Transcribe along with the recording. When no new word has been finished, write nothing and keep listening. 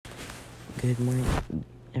Good morning,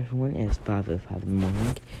 everyone. It's 5:05 in the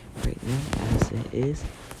morning. Right now, as it is,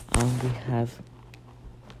 we have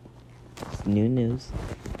new news.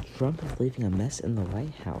 Trump is leaving a mess in the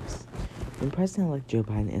White House. When President-elect Joe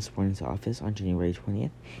Biden is sworn into office on January 20th,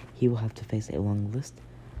 he will have to face a long list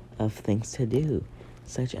of things to do,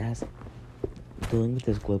 such as dealing with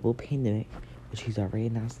this global pandemic, which he's already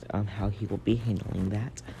announced how he will be handling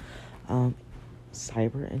that,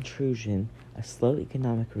 cyber intrusion, a slow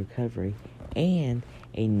economic recovery, and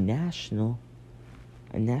a national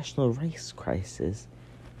race crisis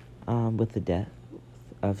with the death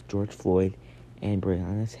of George Floyd and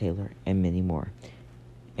Breonna Taylor and many more.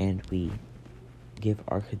 And we give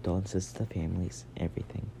our condolences to the families,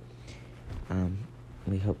 everything.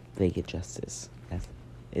 We hope they get justice as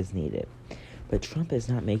is needed. But Trump is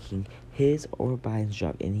not making his or Biden's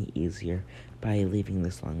job any easier by leaving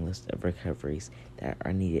this long list of recoveries that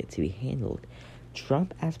are needed to be handled.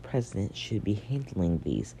 Trump as president should be handling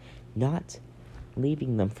these, not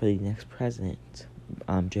leaving them for the next president,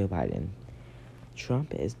 Joe Biden.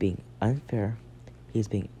 Trump is being unfair. He's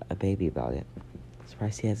being a baby about it.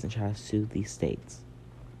 Surprised he hasn't tried to sue these states.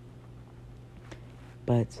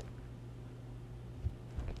 But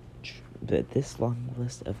this long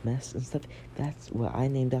list of mess and stuff, that's what I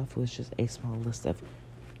named off was just a small list of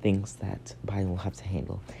things that Biden will have to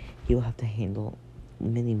handle. He will have to handle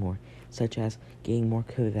many more, such as getting more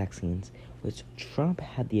COVID vaccines, which Trump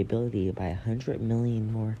had the ability to buy 100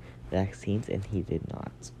 million more vaccines, and he did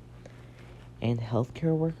not. And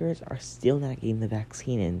healthcare workers are still not getting the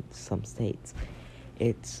vaccine in some states.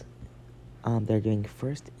 They're doing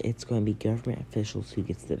first, it's going to be government officials who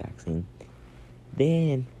gets the vaccine,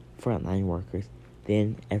 then frontline workers,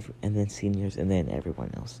 and then seniors, and then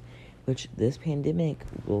everyone else. Which this pandemic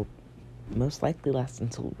will most likely last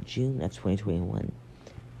until June of 2021.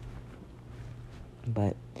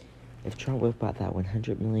 But if Trump would have bought that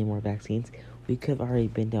 100 million more vaccines, we could have already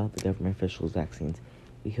been done with the government officials' vaccines.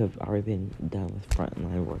 We could have already been done with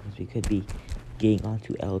frontline workers. We could be getting on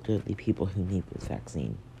to elderly people who need this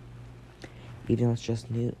vaccine. Even though it's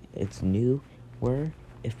just new,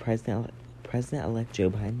 if President-elect Joe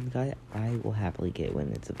Biden got it, I will happily get it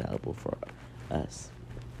when it's available for us.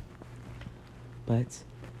 But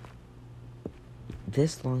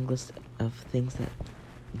this long list of things that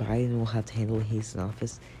Biden will have to handle when he's in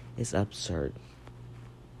office is absurd.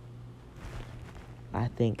 I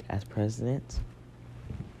think as president,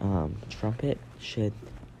 Trump should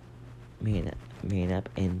man up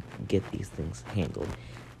and get these things handled.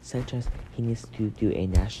 Such as he needs to do a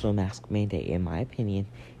national mask mandate. In my opinion,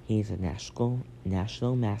 he needs a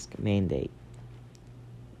national mask mandate.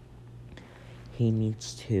 He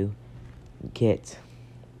needs to get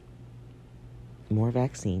more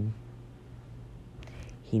vaccine.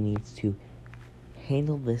 He needs to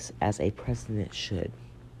handle this as a president should,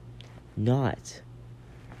 not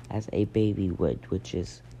as a baby would, which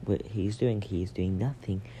is what he's doing. He's doing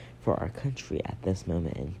nothing for our country at this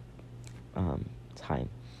moment in time.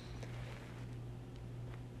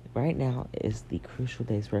 Right now is the crucial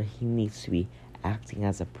days where he needs to be acting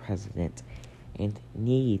as a president and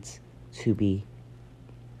needs to be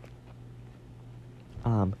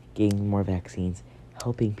getting more vaccines,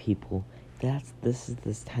 helping people. This is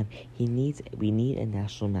this time. We need a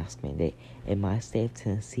national mask mandate. In my state of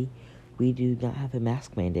Tennessee, we do not have a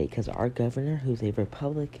mask mandate because our governor, who's a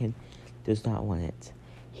Republican, does not want it.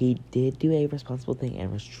 He did do a responsible thing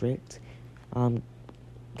and restrict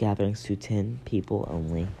gatherings to 10 people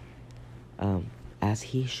only, as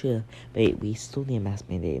he should. But we still need a mask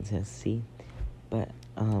mandate in Tennessee. But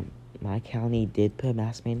my county did put a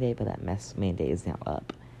mask mandate, but that mask mandate is now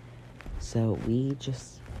up. So we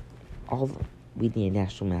need a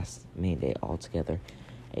national mask mandate altogether.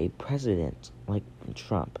 A president like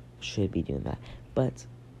Trump should be doing that. But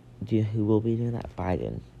who will be doing that?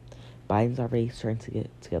 Biden. Biden's already starting to get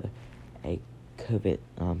together a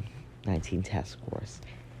COVID-19 task force.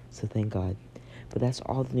 So thank God. But that's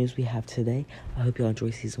all the news we have today. I hope you all enjoy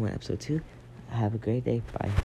season 1, episode 2. Have a great day. Bye.